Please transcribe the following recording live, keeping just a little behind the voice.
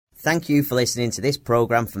Thank you for listening to this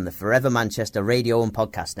programme from the Forever Manchester Radio and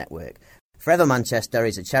Podcast Network. Forever Manchester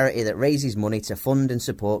is a charity that raises money to fund and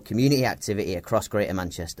support community activity across Greater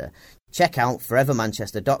Manchester. Check out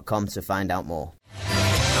forevermanchester.com to find out more. For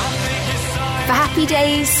happy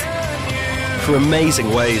days. For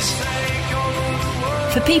amazing ways.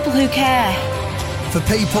 For people who care. For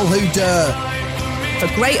people who dare.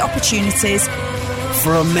 For great opportunities.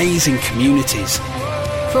 For amazing communities.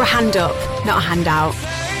 For a hand up, not a handout.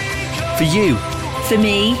 For you. For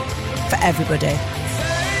me. For everybody.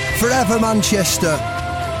 Forever Manchester.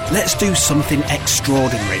 Let's do something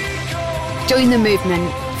extraordinary. Join the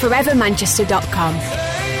movement. forevermanchester.com.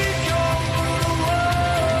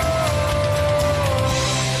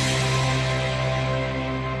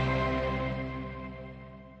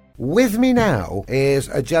 With me now is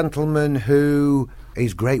a gentleman who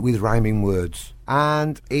is great with rhyming words,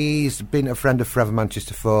 and he's been a friend of Forever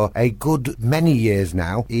Manchester for a good many years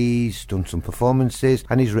now. He's done some performances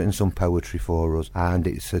and he's written some poetry for us, and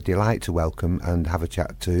it's a delight to welcome and have a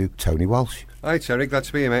chat to Tony Walsh. Hi Terry, glad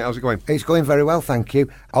to be here, mate. How's it going? It's going very well, thank you.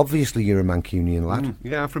 Obviously you're a Mancunian lad.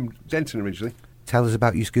 Yeah, I'm from Denton originally. Tell us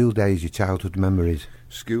about your school days, your childhood memories.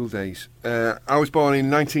 School days. I was born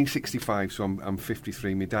in 1965, so I'm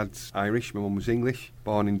 53. My dad's Irish, my mum was English.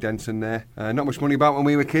 Born in Denton there. Not much money about when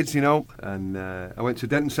we were kids, you know. And I went to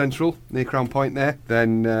Denton Central, near Crown Point there.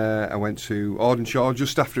 Then I went to Audenshaw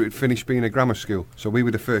just after it had finished being a grammar school. So we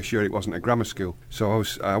were the first year it wasn't a grammar school. So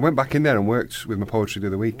I went back in there and worked with my poetry the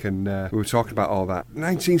other week, and we were talking about all that.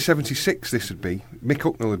 1976 this would be. Mick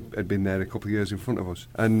Hucknall had been there a couple of years in front of us.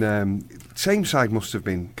 And Tameside must have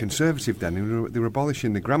been conservative then. They were abolishing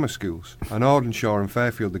the grammar schools. And Audenshaw and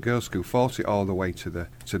Fairfield, the girls' school, fought it all the way to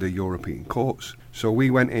the European courts. So we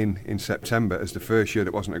went in September as the first year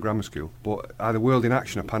that wasn't a grammar school. But either World in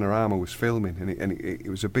Action or Panorama was filming, and it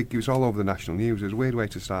was it was all over the national news. It was a weird way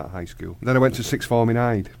to start high school. Then I went to sixth form in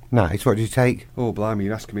Hyde. Nice. What did you take? Oh, blimey,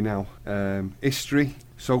 you're asking me now. History,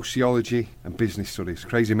 sociology and business studies.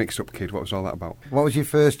 Crazy mixed up kid. What was all that about? What was your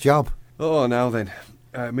first job? Oh, now then.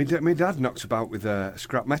 My dad knocked about with a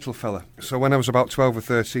scrap metal fella. So when I was about 12 or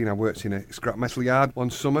 13, I worked in a scrap metal yard one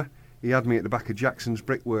summer. He had me at the back of Jackson's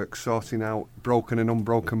Brickworks sorting out broken and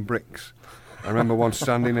unbroken bricks. I remember once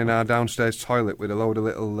standing in our downstairs toilet with a load of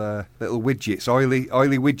little widgets, oily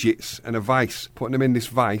widgets, and a vice, putting them in this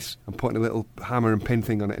vice and putting a little hammer and pin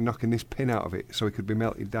thing on it and knocking this pin out of it so it could be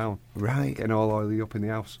melted down. Right. Getting all oily up in the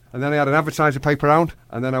house. And then I had an advertiser paper round,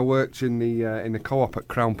 and then I worked in the co-op at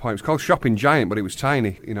Crown Point. It was called Shopping Giant, but it was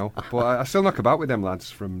tiny, you know. But I still knock about with them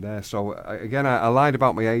lads from there. So I lied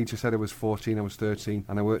about my age. I said I was 14, I was 13,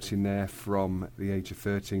 and I worked in there from the age of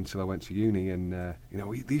 13 till I went to uni. And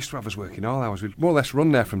they used to have us working all hours. We'd more or less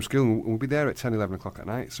run there from school, and we'd be there at 10, 11 o'clock at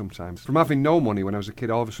night sometimes. From having no money when I was a kid,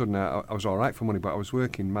 all of a sudden I was all right for money, but I was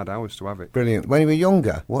working mad hours to have it. Brilliant. When you were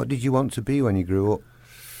younger, what did you want to be when you grew up?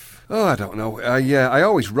 Oh, I don't know. I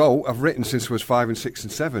always wrote. I've written since I was 5 and 6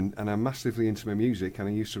 and 7, and I'm massively into my music, and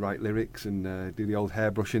I used to write lyrics and do the old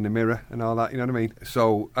hairbrush in the mirror and all that, you know what I mean?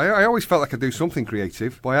 So I always felt like I could do something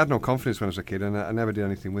creative, but I had no confidence when I was a kid, and I never did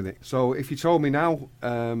anything with it. So if you told me now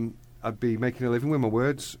I'd be making a living with my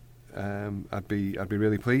words, I'd be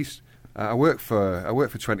really pleased. I worked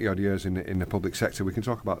for 20 odd years in the public sector. We can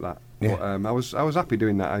talk about that. Yeah. But, I was happy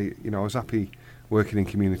doing that. I was happy working in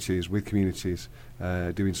communities, with communities,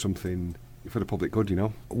 doing something for the public good. You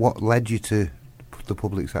know. What led you to the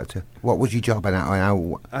public sector? What was your job, and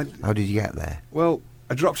how did you get there? Well,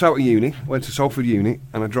 I dropped out of uni, went to Salford Uni,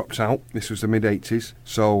 and I dropped out. This was the mid-80s,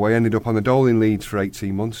 so I ended up on the dole in Leeds for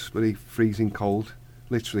 18 months, bloody freezing cold.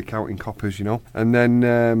 Literally counting coppers, you know. And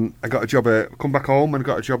then I got a job come back home and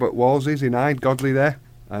got a job at Wolsey's in Hyde, Godley there.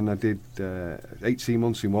 And I did 18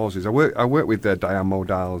 months in Wolsey's. I worked with Diane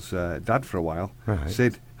Modal's dad for a while, right.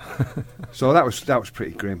 Sid. So that was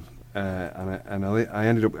pretty grim. And I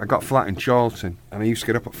ended up, I got a flat in Chorlton, and I used to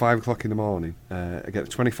get up at 5 o'clock in the morning. I get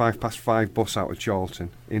the 5:25 bus out of Chorlton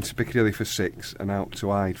into Piccadilly for 6 and out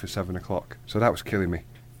to Hyde for 7 o'clock. So that was killing me.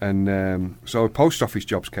 And so post office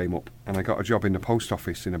jobs came up, and I got a job in the post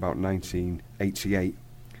office in about 1988.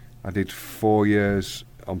 I did 4 years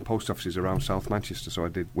on post offices around South Manchester, so I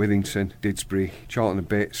did Withington, Didsbury, Charlton a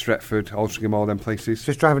bit, Stretford, Aldringham, all them places.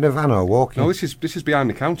 Just driving a van or walking? No, this is behind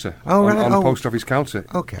the counter. Oh, right. On the post office counter.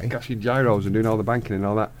 Okay. Cashing gyros and doing all the banking and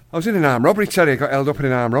all that. I was in an armed robbery, Terry. I got held up in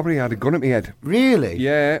an armed robbery. I had a gun at my head. Really?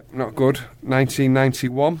 Yeah, not good.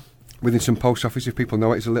 1991. Withington Post Office, if people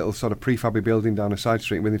know it, it's a little sort of prefab building down a side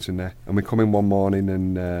street in Withington there. And we come in one morning,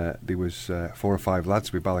 and there was 4 or 5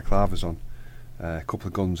 lads with balaclavas on, a couple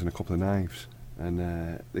of guns and a couple of knives.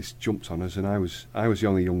 and this jumped on us, and I was the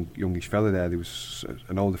only youngish fella there. There was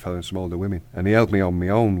an older fella and some older women, and he held me on my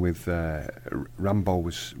own with Rambo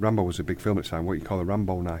was a big film at the time. What you call a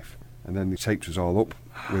Rambo knife, and then they taped us all up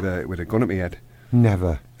with a gun at my head.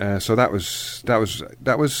 Never. So that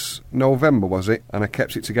was November, was it? And I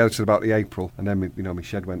kept it together till about the April, and then my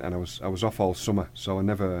shed went, and I was off all summer, so I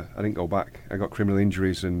didn't go back. I got criminal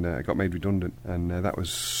injuries and I got made redundant, and that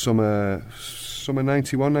was summer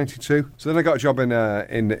 91, 92. So then I got a job in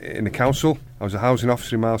the council. I was a housing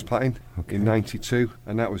officer in Miles Platting in 92,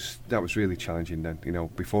 and that was really challenging then.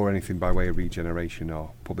 Before anything by way of regeneration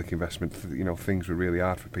or public investment, things were really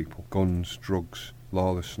hard for people. Guns, drugs,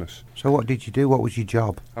 lawlessness. So what did you do? What was your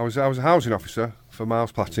job? I was a housing officer for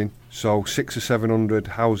Miles Platting. So 600 or 700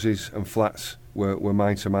 houses and flats were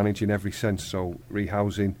mine to manage in every sense. So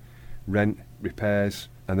rehousing, rent, repairs,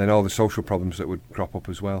 and then all the social problems that would crop up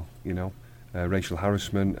as well. Racial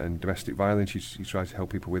harassment and domestic violence. You try to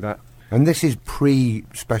help people with that. And this is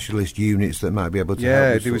pre-specialist units that might be able to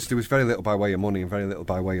help. Yeah, there was very little by way of money and very little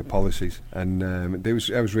by way of policies, and it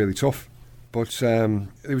was really tough. But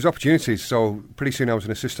there was opportunities, so pretty soon I was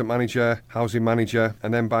an assistant manager, housing manager,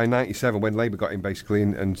 and then by 97, when Labour got in basically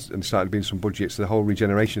and started being some budgets, the whole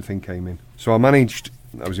regeneration thing came in. So I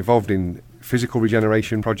was involved in physical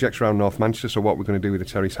regeneration projects around North Manchester, so what we're going to do with the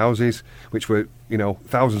terrace houses, which were,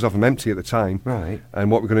 thousands of them empty at the time, right?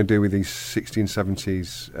 And what we're going to do with these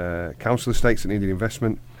 1670s council estates that needed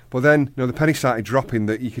investment. But then, the penny started dropping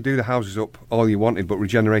that you could do the houses up all you wanted, but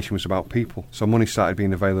regeneration was about people. So money started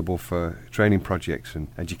being available for training projects and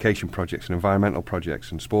education projects and environmental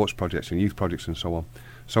projects and sports projects and youth projects and so on.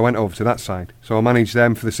 So I went over to that side. So I managed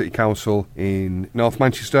them for the City Council in North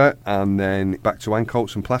Manchester, and then back to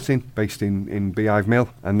Ancoats and Platting, based in Beehive Mill.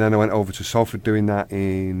 And then I went over to Salford doing that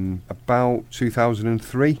in about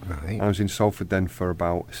 2003. Right. I was in Salford then for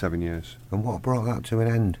about 7 years. And what brought that to an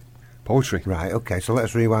end? Poetry. Right, okay, so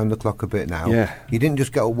let's rewind the clock a bit now. Yeah. You didn't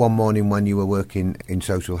just get up one morning when you were working in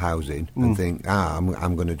social housing and think,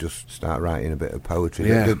 I'm going to just start writing a bit of poetry.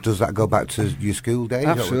 Yeah. Does that go back to your school days?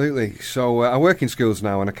 Absolutely. So I work in schools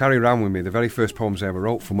now, and I carry around with me the very first poems I ever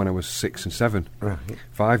wrote from when I was 6 and 7. Right.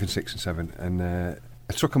 5 and 6 and 7. And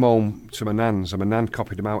I took them home to my nan's, and my nan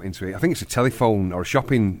copied them out into it. I think it's a telephone or a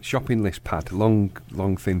shopping list pad, long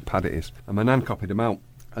thin pad it is. And my nan copied them out.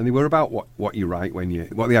 And they were about what you write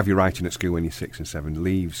what they have you writing at school when you're 6 and 7,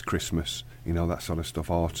 leaves, Christmas, that sort of stuff,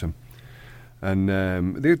 autumn. And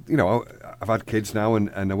I've had kids now,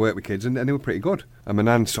 and I work with kids, and they were pretty good. And my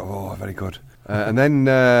nan sort of, very good. And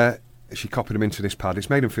then she copied them into this pad. It's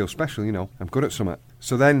made them feel special, I'm good at something.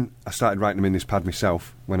 So then I started writing them in this pad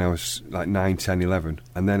myself when I was like 9, 10, 11.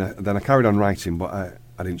 And then I carried on writing, but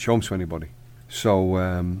I didn't show them to anybody. So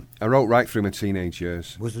I wrote right through my teenage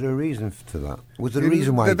years. Was there a reason to that? Was there a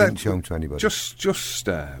reason why you didn't show them to anybody? Just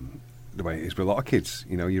the way it is with a lot of kids.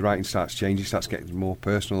 Your writing starts changing, starts getting more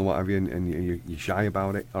personal and what have you, and you're shy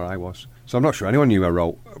about it, or I was. So I'm not sure anyone knew I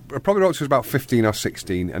wrote. I probably wrote till I was about 15 or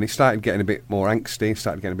 16, and it started getting a bit more angsty,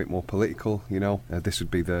 started getting a bit more political, This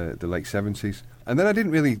would be the late 70s. And then I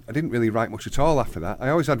didn't really write much at all after that. I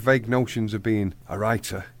always had vague notions of being a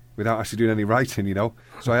writer, without actually doing any writing,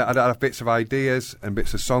 So I'd have bits of ideas and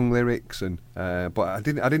bits of song lyrics, and but I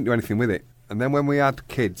didn't do anything with it. And then when we had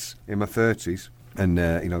kids in my 30s, and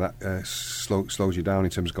that slows you down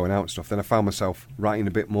in terms of going out and stuff, then I found myself writing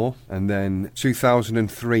a bit more. And then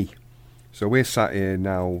 2003, so we're sat here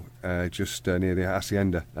now just near the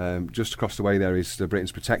Hacienda. Just across the way there is the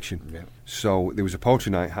Britain's Protection. Yeah. So there was a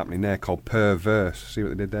poetry night happening there called Perverse. See what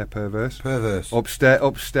they did there, Perverse? Perverse.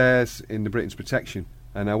 Upstairs in the Britain's Protection.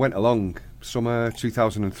 And I went along summer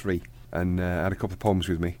 2003 and I had a couple of poems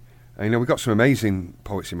with me. And, we got some amazing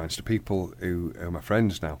poets in Manchester, people who are my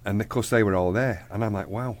friends now. And, of course, they were all there. And I'm like,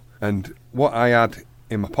 wow. And what I had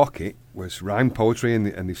in my pocket was rhyme poetry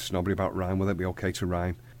and this snobbery about rhyme. Will it be okay to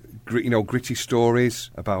rhyme? Gritty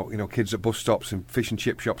stories about, kids at bus stops and fish and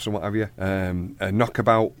chip shops and what have you.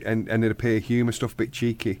 Knockabout, end of the pier humour stuff, a bit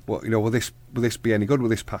cheeky. Well, will this be any good? Will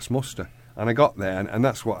this pass muster? And I got there, and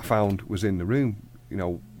that's what I found was in the room.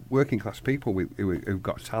 Working class people who've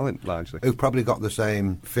got talent largely. Who've probably got the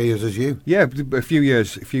same fears as you. Yeah, a few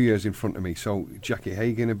years in front of me. So Jackie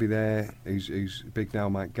Hagan would be there, who's big now.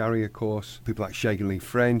 Mike Gary, of course. People like Shagan Lee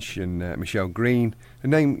French and Michelle Green.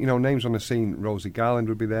 And names on the scene. Rosie Garland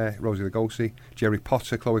would be there, Rosie Lugosi, Jerry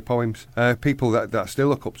Potter, Chloe Poems. People that I still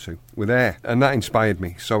look up to were there, and that inspired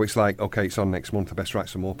me. So it's like, okay, it's on next month. I best write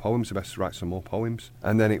some more poems.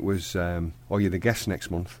 And then it was, you're the guest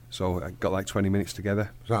next month. So I got like 20 minutes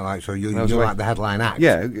together. Is that like, so you're like the headline act?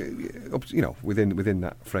 Yeah, within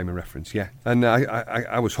that frame of reference, yeah. And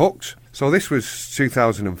I was hooked. So this was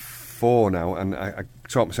 2004. 34 now, and I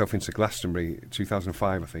taught myself into Glastonbury in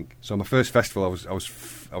 2005, I think. So my first festival, I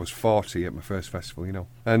was 40 at my first festival, you know.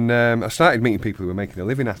 And I started meeting people who were making a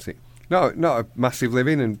living at it. Not a massive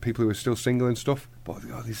living, and people who were still single and stuff. But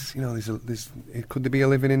could there be a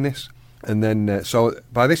living in this? And then, so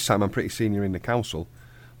by this time, I'm pretty senior in the council.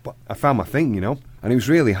 But I found my thing, you know. And it was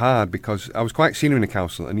really hard because I was quite senior in the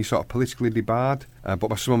council, and you sort of politically debarred.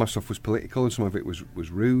 But some of my stuff was political, and some of it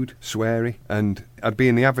was rude, sweary. And I'd be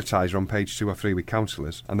in the Advertiser on page 2 or 3 with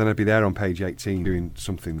councillors, and then I'd be there on page 18 doing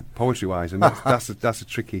something poetry-wise. And that's a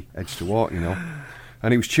tricky edge to walk, you know.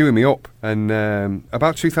 And it was chewing me up. And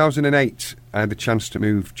about 2008, I had the chance to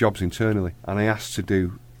move jobs internally, and I asked to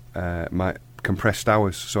do my compressed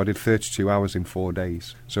hours. So I did 32 hours in 4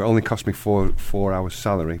 days. So it only cost me 4 hours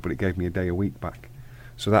salary, but it gave me a day a week back.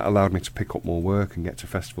 So that allowed me to pick up more work and get to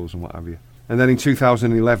festivals and what have you. And then in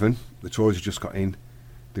 2011, the Tories had just got in.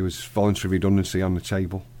 There was voluntary redundancy on the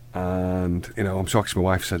table. And, you know, I'm talking to my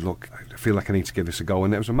wife, said, look, I feel like I need to give this a go.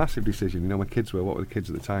 And it was a massive decision. You know, my kids what were the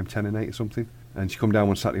kids at the time, 10 and 8 or something? And she come down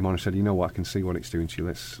one Saturday morning and said, you know what, I can see what it's doing to you.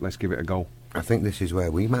 Let's give it a go. I think this is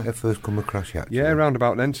where we might have first come across you, actually. Yeah, round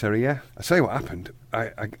about then, Terry, yeah. I tell you what happened.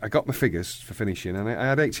 I got my figures for finishing, and I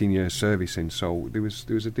had 18 years service in, so there was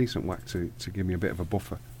a decent whack to give me a bit of a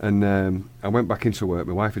buffer. And I went back into work.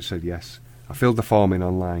 My wife had said yes. I filled the form in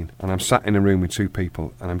online, and I'm sat in a room with 2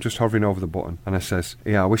 people, and I'm just hovering over the button, and I says,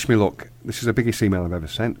 yeah, I wish me luck. This is the biggest email I've ever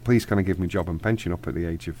sent. Please can I give me job and pension up at the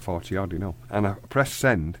age of 40 odd, you know. And I pressed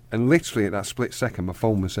send, and literally at that split second, my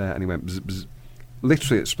phone was there, and he went bzz, bzz,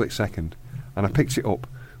 literally at split second. And I picked it up.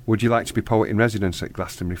 Would you like to be poet in residence at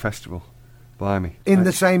Glastonbury Festival? Blimey. In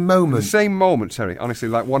the same moment? The same moment, Terry. Honestly,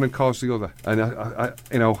 like one had caused the other. And I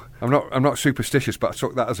you know, I'm not superstitious, but I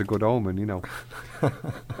took that as a good omen, you know.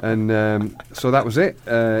 And so that was it.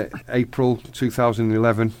 April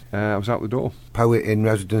 2011, I was out the door. Poet in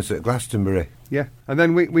residence at Glastonbury? Yeah. And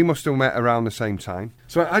then we must have met around the same time.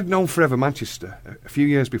 So I'd known Forever Manchester a few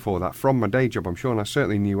years before that, from my day job, I'm sure, and I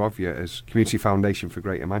certainly knew of you as Community Foundation for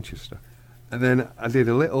Greater Manchester. And then I did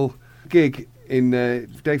a little gig in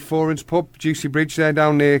Dave Foran's pub, Juicy Bridge, there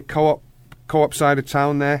down near Co-op side of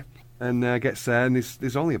town there. And gets there, and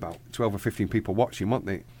there's only about 12 or 15 people watching, weren't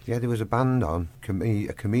they? Yeah, there was a band on,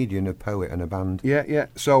 a comedian, a poet, and a band. Yeah.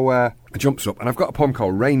 So I jumps up, and I've got a poem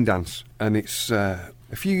called Rain Dance, and it's a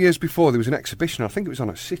few years before there was an exhibition, I think it was on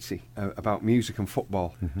at City, about music and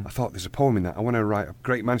football. Mm-hmm. I thought, there's a poem in that. I want to write a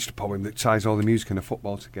Great Manchester poem that ties all the music and the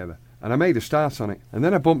football together. And I made a start on it. And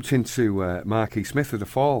then I bumped into Mark E. Smith of the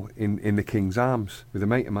Fall in the King's Arms with a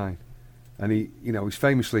mate of mine. And he's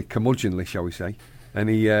famously curmudgeonly, shall we say. And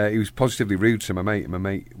he was positively rude to my mate, and my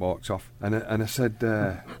mate walked off. And I said,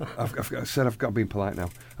 I've got to be polite now.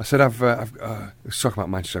 I said, I've was talking about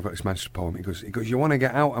Manchester. I've got this Manchester poem. He goes, you want to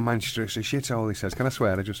get out of Manchester? It's a shithole. He says, can I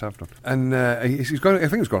swear? I just have done. And he's going. I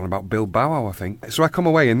think he was going on about Bill Bow Wow, I think. So I come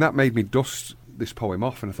away, and that made me dust this poem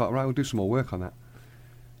off. And I thought, right, we'll do some more work on that.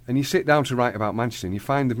 And you sit down to write about Manchester, and you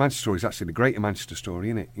find the Manchester story is actually the Greater Manchester story,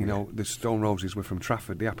 isn't it? You know, the Stone Roses were from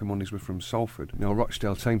Trafford, the Happy Mondays were from Salford, you know,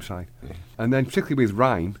 Rochdale, Tameside. Yeah. And then, particularly with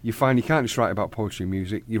rhyme, you find you can't just write about poetry and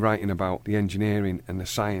music, you're writing about the engineering and the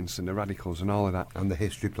science and the radicals and all of that. And the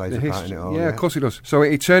history plays a part in it all. Yeah, of course it does. So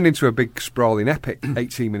it turned into a big sprawling epic,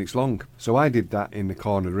 18 minutes long. So I did that in the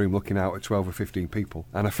corner of the room looking out at 12 or 15 people.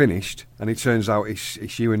 And I finished, and it turns out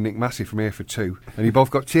it's you and Nick Massey from Here for Two. And you both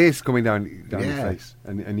got tears coming down your face.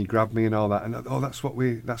 And you grabbed me and all that. And that's what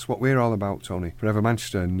we're all about, Tony. Forever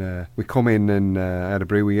Manchester. And we come in, and I had a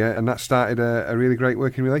brew with you, and that started a really great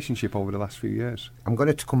working relationship over the last few years. I'm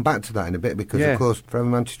going to come back to that in a bit, because of course Forever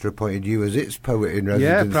Manchester appointed you as its poet in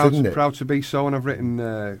residence, didn't it? Proud to be so, and I've written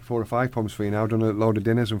 4 or 5 poems for you now, done a load of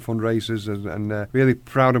dinners and fundraisers, and really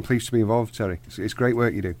proud and pleased to be involved, Terry. It's great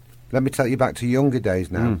work you do. Let me take you back to younger days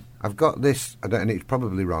now. I've got this, and it's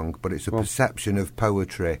probably wrong, but it's a perception of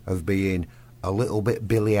poetry of being a little bit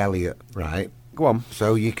Billy Elliot, right? Go on.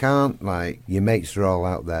 So you can't, like, your mates are all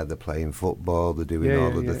out there, they're playing football, they're doing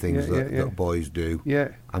all of the things that boys do. Yeah.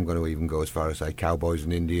 I'm going to even go as far as say cowboys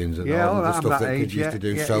and Indians and all of the stuff that kids used to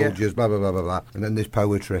do, soldiers, blah, blah, blah, blah, blah. And then there's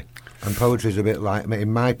poetry. And poetry's a bit like,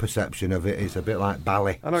 in my perception of it, it's a bit like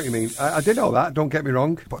ballet. I know what you mean. I did all that, don't get me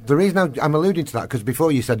wrong. But the reason I'm alluding to that, because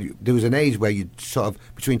before you said there was an age where you sort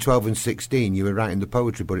of, between 12 and 16, you were writing the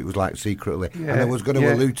poetry, but it was like secretly. Yeah, and I was going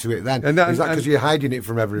to allude to it then. Is that because you're hiding it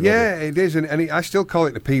from everybody? Yeah, it is. And I still call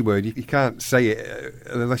it the P word. You can't say it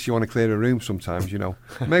unless you want to clear a room sometimes, you know.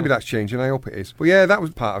 Maybe that's changing. I hope it is. But yeah, that was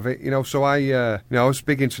part of it, you know. So I was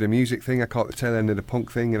big into the music thing. I caught the tail end of the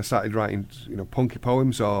punk thing, and I started writing, punky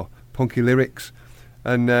poems or punky lyrics.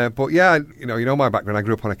 And but yeah, you know my background. I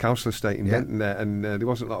grew up on a council estate in Denton there, and there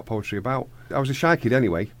wasn't a lot of poetry about. I was a shy kid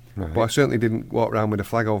anyway, Right. But I certainly didn't walk around with a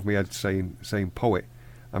flag over my head saying poet.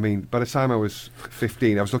 I mean, by the time I was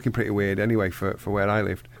 15, I was looking pretty weird anyway for where I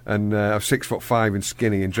lived. And I was 6'5" and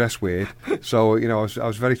skinny and dressed weird. So, you know, I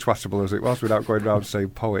was very twattable as it was without going around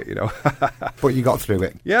saying poet, you know. But you got through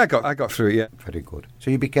it. Yeah, I got through it, yeah. Very good. So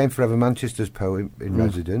you became Forever Manchester's poet in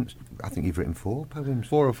residence. I think you've written 4 poems.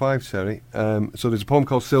 4 or 5, Terry. So there's a poem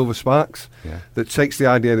called Silver Sparks that takes the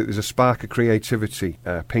idea that there's a spark of creativity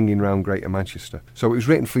pinging round Greater Manchester. So it was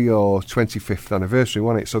written for your 25th anniversary,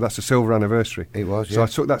 wasn't it? So that's a silver anniversary. It was, So I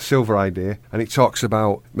took that silver idea, and it talks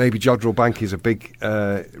about maybe Jodrell Bank is a big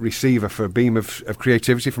receiver for a beam of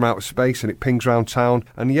creativity from outer space, and it pings round town.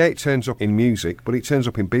 And yeah, it turns up in music, but it turns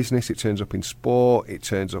up in business, it turns up in sport, it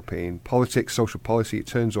turns up in politics, social policy, it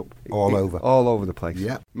turns up all over the place.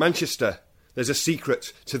 Yeah. Manchester, there's a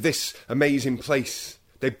secret to this amazing place.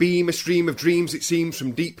 They beam a stream of dreams, it seems,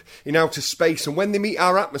 from deep in outer space, and when they meet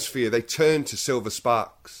our atmosphere, they turn to silver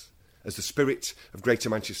sparks as the spirit of Greater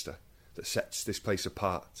Manchester that sets this place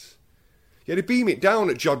apart. Yeah, they beam it down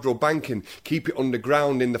at Jodrell Bank and keep it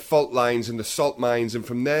underground in the fault lines and the salt mines, and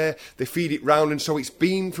from there they feed it round, and so it's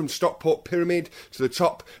beamed from Stockport Pyramid to the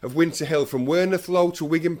top of Winter Hill, from Werneth Low to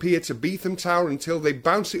Wigan Pier to Beetham Tower, until they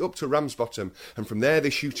bounce it up to Ramsbottom, and from there they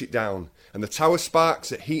shoot it down, and the tower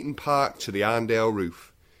sparks at Heaton Park to the Arndale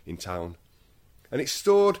roof in town. And it's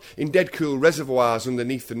stored in dead cool reservoirs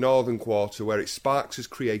underneath the northern quarter, where it sparks as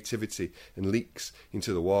creativity and leaks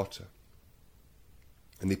into the water.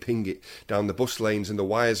 And they ping it down the bus lanes and the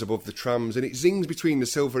wires above the trams, and it zings between the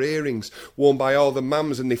silver earrings worn by all the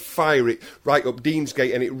mams, and they fire it right up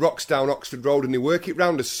Deansgate, and it rocks down Oxford Road, and they work it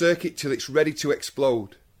round a circuit till it's ready to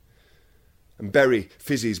explode. And Bury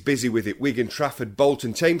fizzes busy with it, Wigan, Trafford,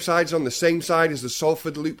 Bolton, Tameside's on the same side as the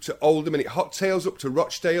Salford Loop to Oldham, and it hot tails up to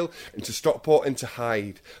Rochdale and to Stockport and to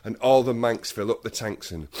Hyde, and all the Manx fill up the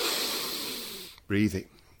tanks and breathe it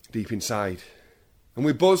deep inside. And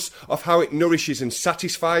we buzz off how it nourishes and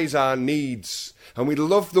satisfies our needs. And we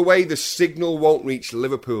love the way the signal won't reach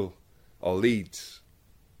Liverpool or Leeds.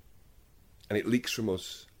 And it leaks from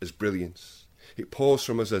us as brilliance. It pours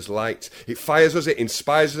from us as light. It fires us, it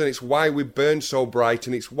inspires us, and it's why we burn so bright.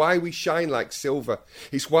 And it's why we shine like silver.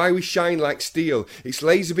 It's why we shine like steel. Its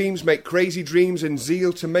laser beams make crazy dreams and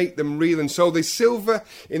zeal to make them real. And so there's silver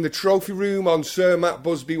in the trophy room on Sir Matt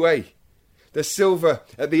Busby Way. There's silver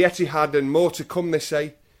at the Etihad and more to come, they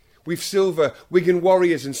say. We've silver Wigan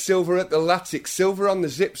Warriors and silver at the Latics, silver on the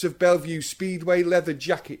zips of Bellevue Speedway leather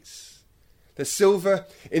jackets. There's silver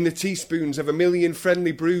in the teaspoons of a million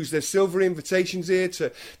friendly brews. There's silver invitations here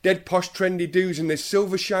to dead posh trendy do's, and there's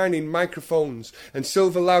silver shining microphones and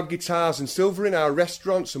silver loud guitars, and silver in our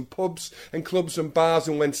restaurants and pubs and clubs and bars.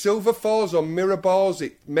 And when silver falls on mirror balls,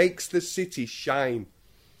 it makes the city shine.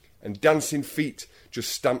 And dancing feet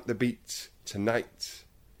just stamp the beat. Tonight,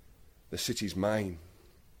 the city's mine.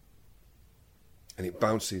 And it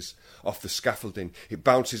bounces off the scaffolding, it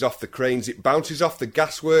bounces off the cranes, it bounces off the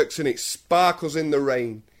gasworks, and it sparkles in the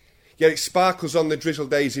rain. Yet it sparkles on the drizzle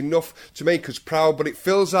days enough to make us proud, but it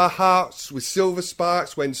fills our hearts with silver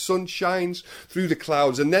sparks when sun shines through the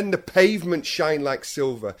clouds, and then the pavements shine like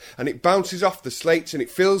silver, and it bounces off the slates, and it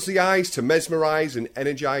fills the eyes to mesmerise and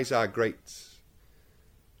energise our greats.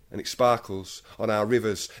 And it sparkles on our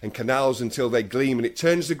rivers and canals until they gleam, and it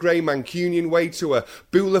turns the grey Mancunian way to a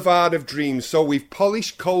boulevard of dreams. So we've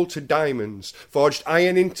polished coal to diamonds, forged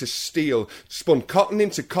iron into steel, spun cotton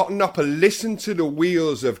into cotton upper, listened to the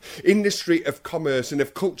wheels of industry, of commerce and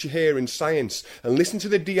of culture here and science, and listen to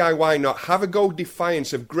the DIY not have a go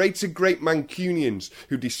defiance of great Mancunians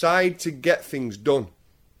who decide to get things done.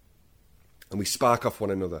 And we spark off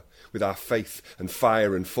one another with our faith and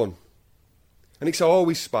fire and fun. And it's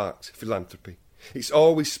always sparked philanthropy. It's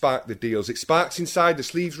always sparked the deals. It sparks inside the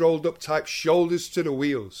sleeves rolled up type, shoulders to the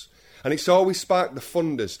wheels. And it's always sparked the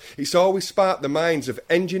funders. It's always sparked the minds of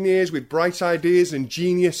engineers with bright ideas and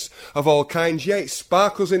genius of all kinds. Yeah, it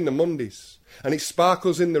sparkles in the Mondays. And it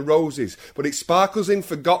sparkles in the roses. But it sparkles in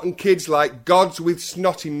forgotten kids like gods with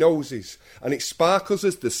snotty noses. And it sparkles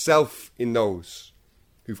as the self in those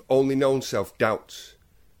who've only known self-doubt.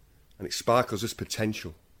 And it sparkles as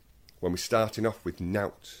potential when we're starting off with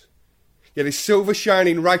nought. Yet there's silver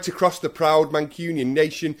shining right across the proud Mancunian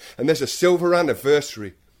nation, and there's a silver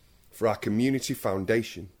anniversary for our community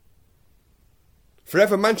foundation.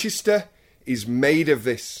 Forever Manchester is made of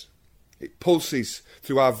this. It pulses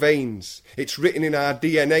through our veins. It's written in our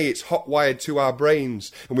DNA. It's hot-wired to our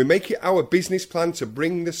brains. And we make it our business plan to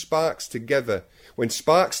bring the sparks together. When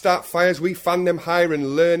sparks start fires, we fan them higher,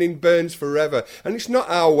 and learning burns forever. And it's not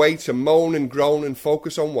our way to moan and groan and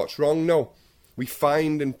focus on what's wrong. No, we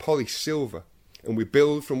find and polish silver, and we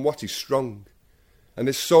build from what is strong. And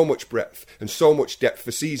there's so much breadth and so much depth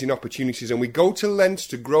for seizing opportunities, and we go to lengths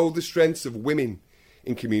to grow the strengths of women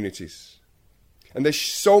in communities. And there's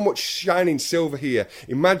so much shining silver here.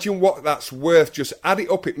 Imagine what that's worth. Just add it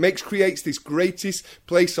up. It creates this greatest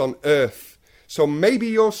place on earth. So maybe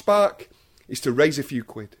your spark is to raise a few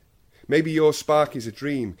quid. Maybe your spark is a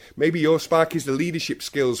dream. Maybe your spark is the leadership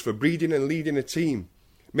skills for breeding and leading a team.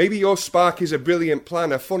 Maybe your spark is a brilliant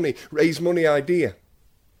plan, a funny, raise money idea.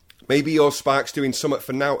 Maybe your spark's doing something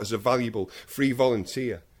for now as a valuable free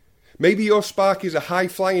volunteer. Maybe your spark is a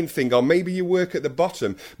high-flying thing, or maybe you work at the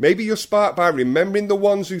bottom. Maybe your spark by remembering the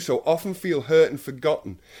ones who so often feel hurt and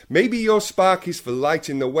forgotten. Maybe your spark is for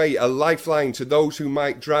lighting the way, a lifeline to those who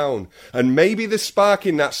might drown. And maybe the spark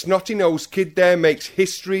in that snotty-nosed kid there makes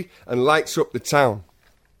history and lights up the town.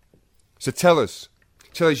 So tell us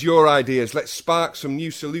your ideas. Let's spark some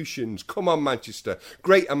new solutions. Come on, Manchester,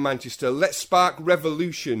 Greater Manchester, let's spark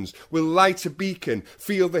revolutions. We'll light a beacon,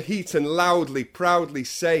 feel the heat and loudly, proudly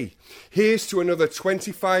say, here's to another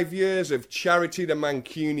 25 years of charity the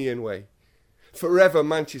Mancunian way. Forever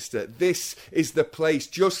Manchester, this is the place.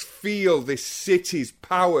 Just feel this city's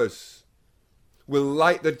powers. We'll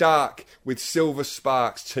light the dark with silver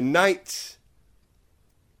sparks. Tonight,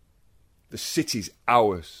 the city's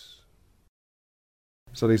ours.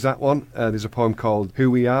 So there's that one. There's a poem called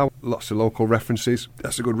Who We Are. Lots of local references.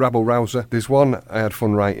 That's a good rabble-rouser. There's one I had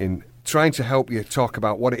fun writing, trying to help you talk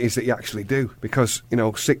about what it is that you actually do. Because,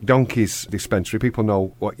 Sick Donkeys Dispensary, people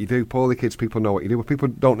know what you do. Poorly Kids, people know what you do. But people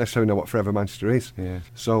don't necessarily know what Forever Manchester is. Yeah.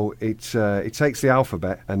 So it takes the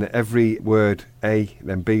alphabet, and every word, A,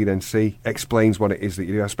 then B, then C, explains what it is that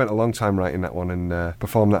you do. I spent a long time writing that one and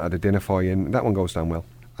performed that at a dinner for you, and that one goes down well.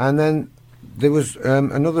 And then there was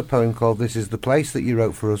another poem called This Is the Place that you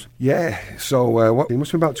wrote for us. Yeah, so it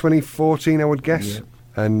must have been about 2014, I would guess. Yeah.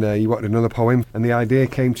 And you wanted another poem, and the idea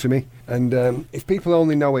came to me. And if people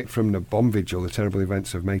only know it from the bomb vigil, the terrible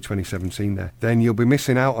events of May 2017 there, then you'll be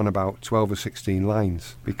missing out on about 12 or 16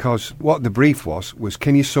 lines. Because what the brief was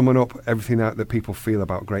can you summon up everything out that people feel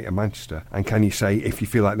about Greater Manchester? And can you say, if you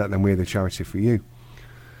feel like that, then we're the charity for you?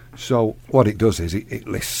 So what it does is it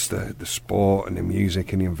lists the sport and the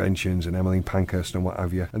music and the inventions and Emmeline Pankhurst and what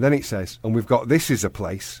have you. And then it says, and we've got This Is a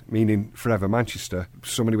Place, meaning Forever Manchester,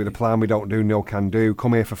 somebody with a plan we don't do, no can do,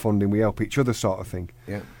 come here for funding, we help each other sort of thing.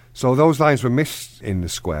 Yeah. So those lines were missed in the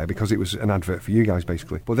square because it was an advert for you guys,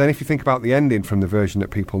 basically. But then if you think about the ending from the version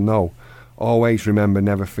that people know, always remember,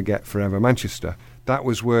 never forget, Forever Manchester, that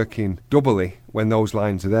was working doubly when those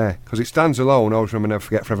lines are there. Because it stands alone, always remember, never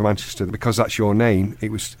forget, Forever Manchester, because that's your name,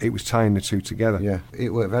 it was tying the two together. Yeah,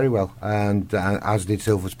 it worked very well, and as did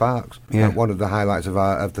Silver Sparks. Yeah. One of the highlights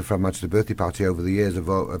of the Forever Manchester birthday party over the years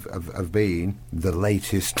of being the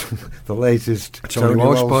latest Tony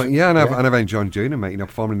Walsh. Yeah, and I've enjoyed doing them, mate.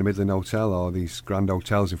 Performing in the Midland Hotel or these grand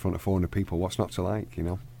hotels in front of 400 people. What's not to like,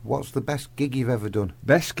 What's the best gig you've ever done?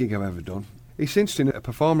 Best gig I've ever done? It's interesting, a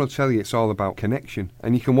performer will tell you it's all about connection,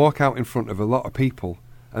 and you can walk out in front of a lot of people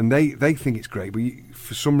and they think it's great, but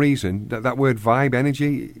for some reason that word vibe,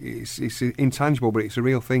 energy, it's intangible, but it's a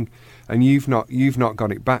real thing, and you've not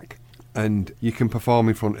got it back. And you can perform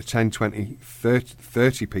in front of 10, 20,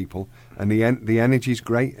 30 people, and the energy's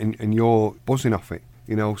great, and you're buzzing off it,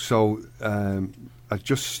 So I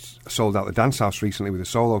just sold out the Dance House recently with a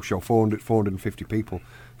solo show, 450 people.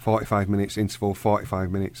 45 minutes interval, 45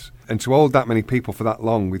 minutes. And to hold that many people for that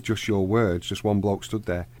long with just your words, just one bloke stood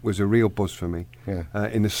there, was a real buzz for me. Yeah.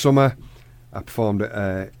 In the summer, I performed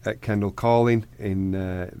at Kendal Calling in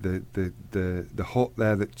the hut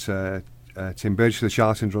there that Tim Burgess of the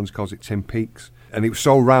Charlatans runs, calls it Tim Peaks. And it was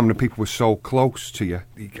so rammed and people were so close to you,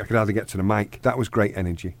 I could hardly get to the mic. That was great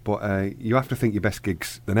energy. But you have to think your best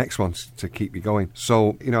gigs, the next ones, to keep you going.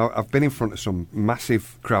 So, I've been in front of some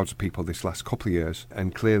massive crowds of people this last couple of years,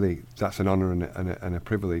 and clearly that's an honour and a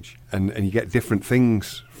privilege. And you get different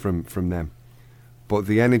things from them. But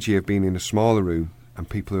the energy of being in a smaller room and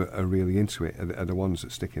people who are really into it are the ones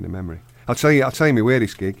that stick in the memory. I'll tell you my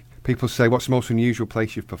weirdest gig. People say, what's the most unusual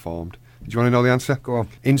place you've performed? Do you want to know the answer? Go on.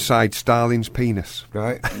 Inside Stalin's penis.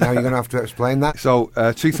 Right, now you're going to have to explain that. So,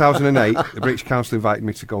 2008, the British Council invited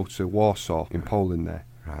me to go to Warsaw in Poland there.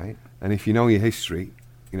 Right. And if you know your history,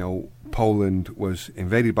 Poland was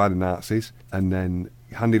invaded by the Nazis and then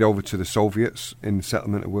handed over to the Soviets in the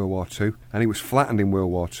settlement of World War II. And it was flattened in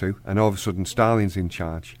World War II, and all of a sudden Stalin's in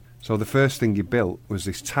charge. So the first thing he built was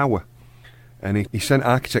this tower. And he sent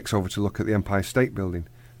architects over to look at the Empire State Building.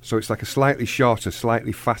 So it's like a slightly shorter,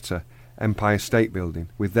 slightly fatter Empire State Building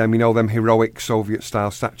with them, them heroic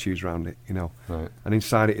Soviet-style statues around it, Right. And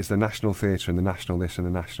inside it is the National Theatre and the National this and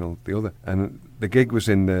the National the other. And the gig was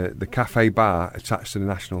in the cafe bar attached to the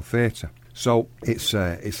National Theatre. So it's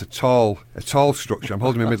a tall structure. I'm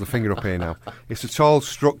holding my middle finger up here now. It's a tall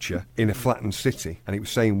structure in a flattened city, and it was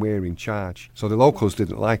saying we're in charge. So the locals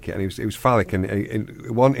didn't like it, and it was phallic. And in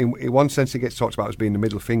one sense, it gets talked about as being the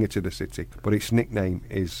middle finger to the city, but its nickname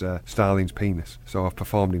is Stalin's penis. So I've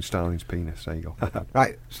performed in Stalin's penis. There you go.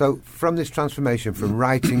 Right. So from this transformation from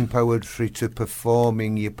writing poetry to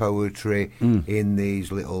performing your poetry in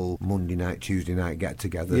these little Monday night, Tuesday night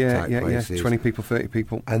get-together type places. 20 people, 30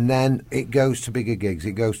 people. And then it goes to bigger gigs.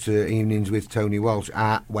 It goes to evenings with Tony Walsh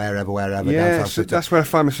at wherever. Yeah, so that's where I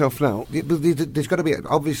find myself now. There's got to be,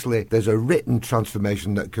 obviously, there's a written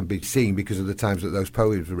transformation that can be seen because of the times that those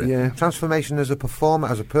poems were written. Yeah. Transformation as a performer,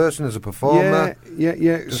 as a person, as a performer. Yeah.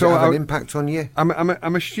 Does it have an impact on you? I'm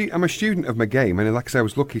a student of my game, and like I say, I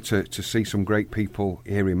was lucky to see some great people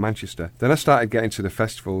here in Manchester. Then I started getting to the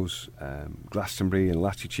festivals, Glastonbury and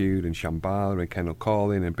Latitude and Shambhala and Kennel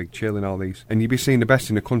Calling and Big Chill and all these, and you'd be seeing the best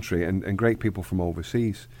in the country and great people from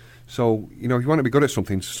overseas. So, if you want to be good at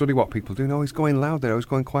something, study what people do. No, he's going loud there, I was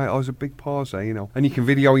going quiet, there's a big pause there, And you can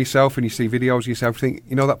video yourself, and you see videos of yourself, think,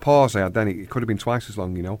 that pause I had then, it could have been twice as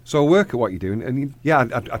long, So work at what you're doing, and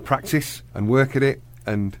I'd practice and work at it.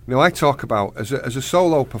 And I talk about as a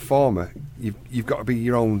solo performer, you've got to be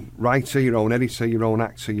your own writer, your own editor, your own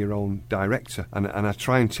actor, your own director, and I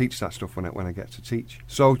try and teach that stuff when I get to teach.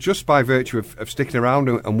 So just by virtue of sticking around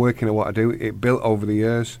and working at what I do, it built over the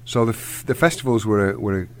years. So the festivals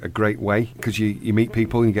were a great way because you meet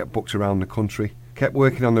people and you get booked around the country. Kept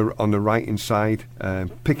working on the writing side,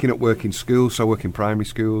 picking up work in schools, so I work in primary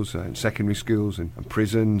schools and secondary schools and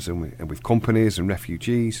prisons and with companies and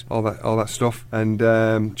refugees, all that stuff, and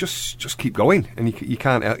just keep going, and you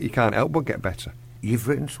can't help but get better. You've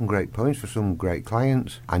written some great poems for some great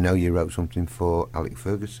clients. I know you wrote something for Alex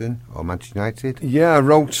Ferguson or Manchester United. Yeah, I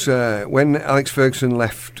wrote when Alex Ferguson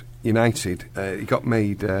left United, he got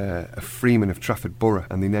made a Freeman of Trafford Borough,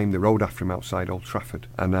 and they named the road after him outside Old Trafford.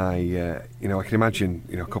 And I can imagine,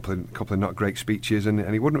 a couple of not great speeches, and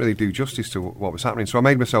he wouldn't really do justice to what was happening. So I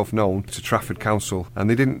made myself known to Trafford Council, and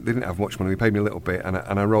they didn't have much money. They paid me a little bit, and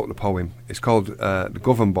I wrote the poem. It's called The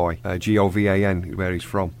Govan Boy, Govan, where he's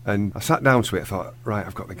from. And I sat down to it. I thought, right,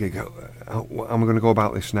 I've got the gig. How am I going to go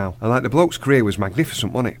about this now? And the bloke's career was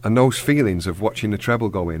magnificent, wasn't it? And those feelings of watching the treble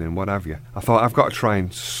go in and what have you, I thought I've got to try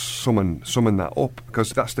and summon that up,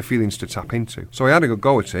 because that's the feelings to tap into. So I had a good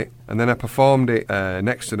go at it, and then I performed it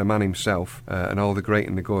next to the man himself and all the great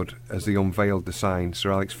and the good as they unveiled the sign,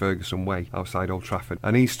 Sir Alex Ferguson Way, outside Old Trafford.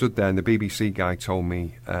 And he stood there, and the BBC guy told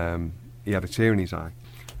me he had a tear in his eye.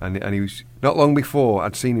 And he was, not long before,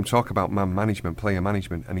 I'd seen him talk about man management, player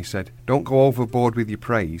management, and he said, don't go overboard with your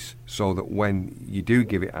praise so that when you do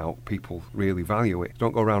give it out, people really value it.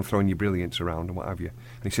 Don't go around throwing your brilliance around and what have you.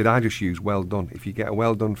 And he said, I just use well done. If you get a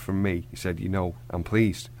well done from me, he said, I'm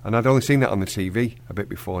pleased. And I'd only seen that on the TV a bit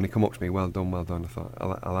before, and he come up to me, well done. I thought,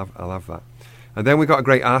 I'll have that. And then we got a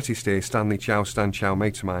great artist here, Stan Chow,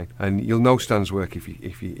 mate of mine, and you'll know Stan's work if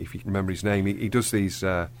you remember his name. He does these.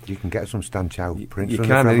 You can get some Stan Chow prints. You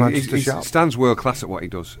can. Stan's world class at what he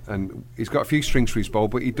does, and he's got a few strings for his bow,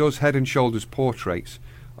 but he does head and shoulders portraits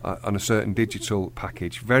on a certain digital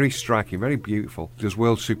package. Very striking, very beautiful. He does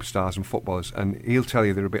world superstars and footballers, and he'll tell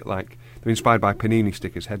you they're inspired by Panini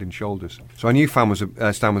stickers, head and shoulders. So I knew Stan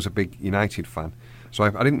was a big United fan, so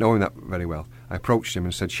I didn't know him that very well. I approached him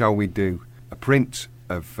and said, shall we do a print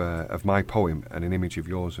of my poem and an image of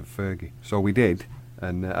yours of Fergie? So we did,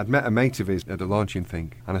 and I'd met a mate of his at the launching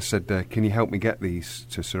thing, and I said, can you help me get these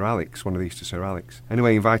to Sir Alex, one of these to Sir Alex?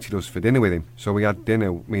 Anyway, he invited us for dinner with him, so we had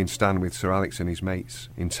dinner, me and Stan, with Sir Alex and his mates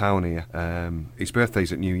in town here. His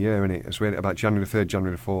birthday's at New Year, isn't it? It's about January the 3rd,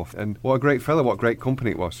 January the 4th, and what a great fella, what great company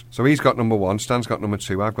it was. So he's got number 1, Stan's got number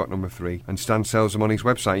 2, I've got number 3, and Stan sells them on his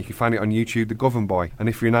website. You can find it on YouTube, The Govan Boy, and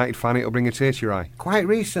if you're a United fan, it'll bring a tear to your eye. Quite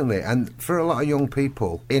recently, and for a lot of young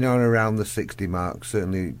people, in or around the 60 mark,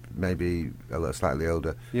 certainly maybe a little slightly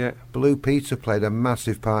older, yeah, Blue Peter played a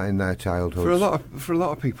massive part in their childhood. For a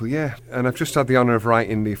lot of people, yeah. And I've just had the honour of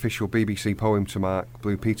writing the official BBC poem to mark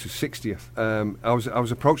Blue Peter's 60th. I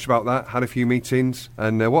was approached about that, had a few meetings,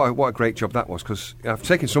 and what a great job that was, because I've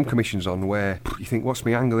taken some commissions on where you think, what's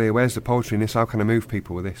my angle here? Where's the poetry in this? How can I move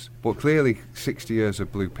people with this? But clearly, 60 years of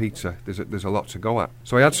Blue Peter, there's a lot to go at.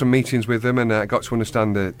 So I had some meetings with them, and I got to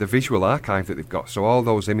understand the visual archive that they've got. So all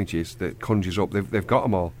those images that conjures up, they've got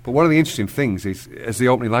them all. But one of the interesting things is as the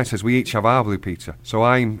opening line says, we each have our Blue Peter. So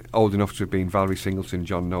I'm old enough to have been Valerie Singleton,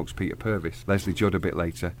 John Noakes, Peter Purvis, Leslie Judd a bit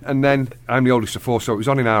later. And then I'm the oldest of 4, so it was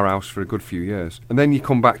on in our house for a good few years. And then you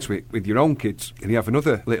come back to it with your own kids, and you have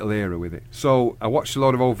another little era with it. So I watched a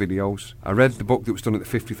lot of old videos. I read the book that was done at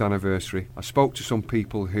the 50th anniversary. I spoke to some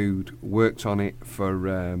people who'd worked on it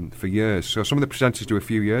for years. So some of the presenters do a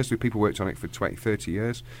few years. The people worked on it for 20, 30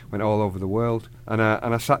 years, went all over the world. And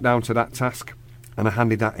I sat down to that task. And I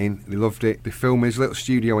handed that in. They loved it. They filmed me in a little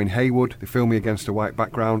studio in Haywood. They filmed me against a white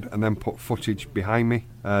background and then put footage behind me.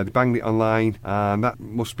 They banged it online, and that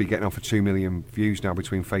must be getting on for 2 million views now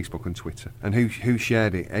between Facebook and Twitter. And who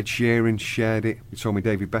shared it? Ed Sheeran shared it. He told me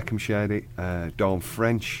David Beckham shared it. Dawn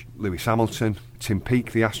French, Lewis Hamilton, Tim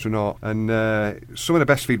Peake, the astronaut. And some of the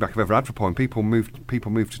best feedback I've ever had for Poem. People moved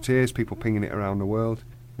to tears. People pinging it around the world.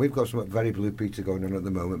 We've got some very Blue Peter going on at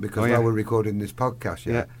the moment because while we're recording this podcast,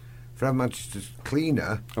 yeah. Forever Manchester's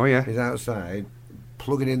cleaner is outside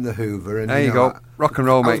plugging in the Hoover. And there you go. Rock and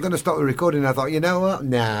roll, mate. I was going to stop the recording and I thought, you know what?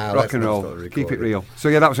 No, rock and roll. Keep it real. So,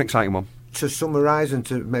 yeah, that was an exciting one. To summarise and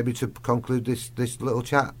to maybe to conclude this little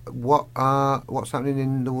chat, what's happening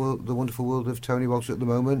in the wonderful world of Tony Walsh at the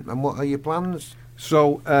moment, and what are your plans?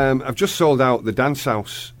 So, I've just sold out the Dance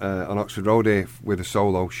House on Oxford Road here with a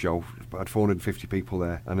solo show. I had 450 people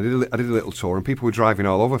there, and I did a little tour, and people were driving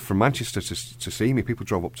all over from Manchester to see me. People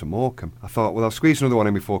drove up to Morecambe. I thought, well, I'll squeeze another one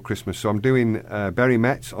in before Christmas, so I'm doing Bury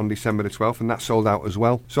Met on December the 12th, and that's sold out as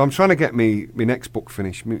well. So I'm trying to get my next book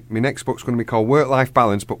finished. My next book's going to be called Work-Life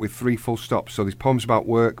Balance, but with 3 full stops. So there's poems about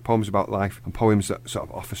work, poems about life, and poems that sort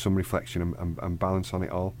of offer some reflection and balance on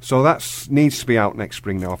it all. So that needs to be out next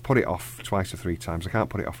spring now. I've put it off 2 or 3 times. I can't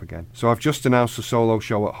put it off again. So I've just announced a solo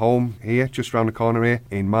show at home here, just round the corner here,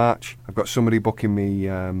 in March. I've got somebody booking me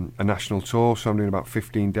a national tour, so I'm doing about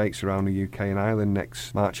 15 dates around the UK and Ireland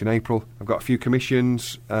next March and April. I've got a few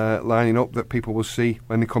commissions lining up that people will see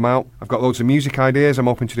when they come out. I've got loads of music ideas. I'm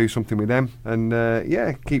hoping to do something with them, and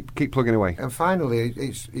keep plugging away. And finally,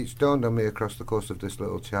 it's dawned on me across the course of this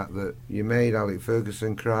little chat that you made Alec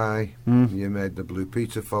Ferguson cry, you made the Blue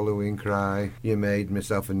Peter following cry, you made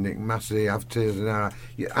myself and Nick Massey have tears in our eyes.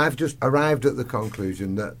 I've just arrived at the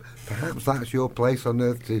conclusion that perhaps that's your place on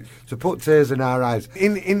earth, to put tears in our eyes.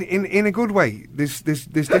 In a good way. There's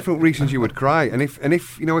different reasons you would cry, and if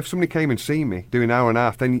somebody came and seen me doing an hour and a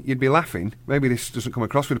half, then you'd be laughing. Maybe this doesn't come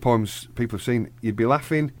across with the poems people have seen. You'd be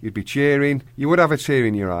laughing, you'd be cheering, you would have a tear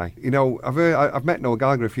in your eye. I've met Noel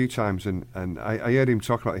Gallagher a few times, and I heard him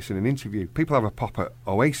talk about this in an interview. People have a pop at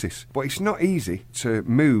Oasis, but it's not easy to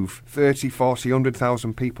move 30, 40,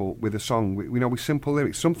 100,000 people with a song. With simple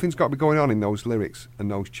lyrics. Something's got to be going on in those lyrics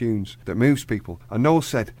and those tunes that moves people. And Noel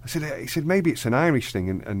said, he said maybe it's an Irish thing,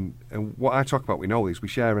 and what I talk about with Noel is we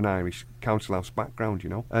share an Irish council house background,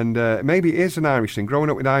 and maybe it is an Irish thing.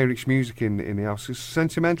 Growing up with Irish music in the house is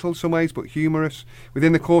sentimental in some ways, but humorous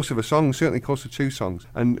within the course of a song, certainly the course of 2 songs.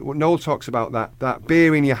 And what Noel talks about, that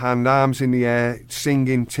beer in your hand, arms in the air,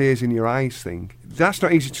 singing, tears in your eyes thing. That's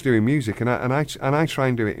not easy to do in music, and I try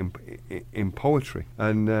and do it in poetry.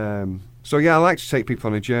 And so I like to take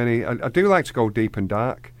people on a journey. I do like to go deep and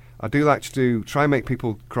dark. I do like to try and make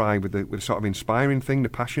people cry with a sort of inspiring thing, the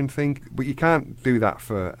passion thing. But you can't do that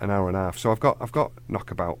for an hour and a half. So I've got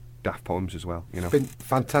knockabout daft poems as well. It's been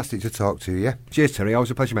fantastic to talk to you. Cheers, Terry.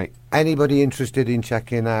 Always a pleasure, mate. Anybody interested in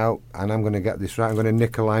checking out, and I'm going to get this right, I'm going to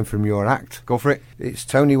nick a line from your act. Go for it. It's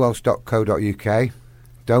tonywelsh.co.uk.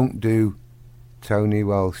 Don't do Tony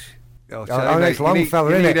Welsh. It's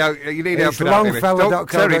Longfellow, isn't it? You need help for that.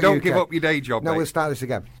 Longfellow.co.uk. Don't give up your day job, No, mate. We'll start this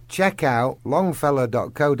again. Check out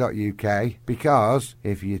longfellow.co.uk, because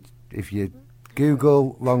if you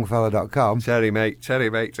Google longfellow.com... Terry, mate.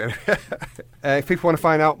 If people want to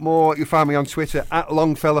find out more, you'll find me on Twitter at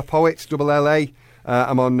Longfellow LLA.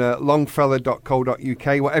 I'm on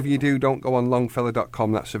longfellow.co.uk. Whatever you do, don't go on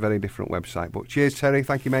longfellow.com. That's a very different website. But cheers, Terry.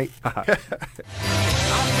 Thank you, mate. For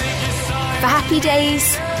happy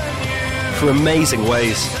days. For amazing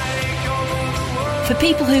ways. For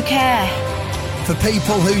people who care. For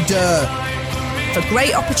people who dare. For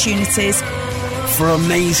great opportunities. For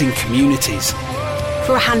amazing communities.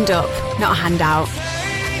 For a hand up, not a handout.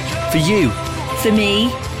 For you. For me.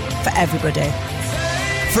 For everybody.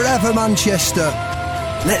 Forever Manchester.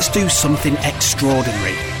 Let's do something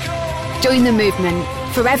extraordinary. Join the movement.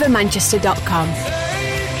 ForeverManchester.com.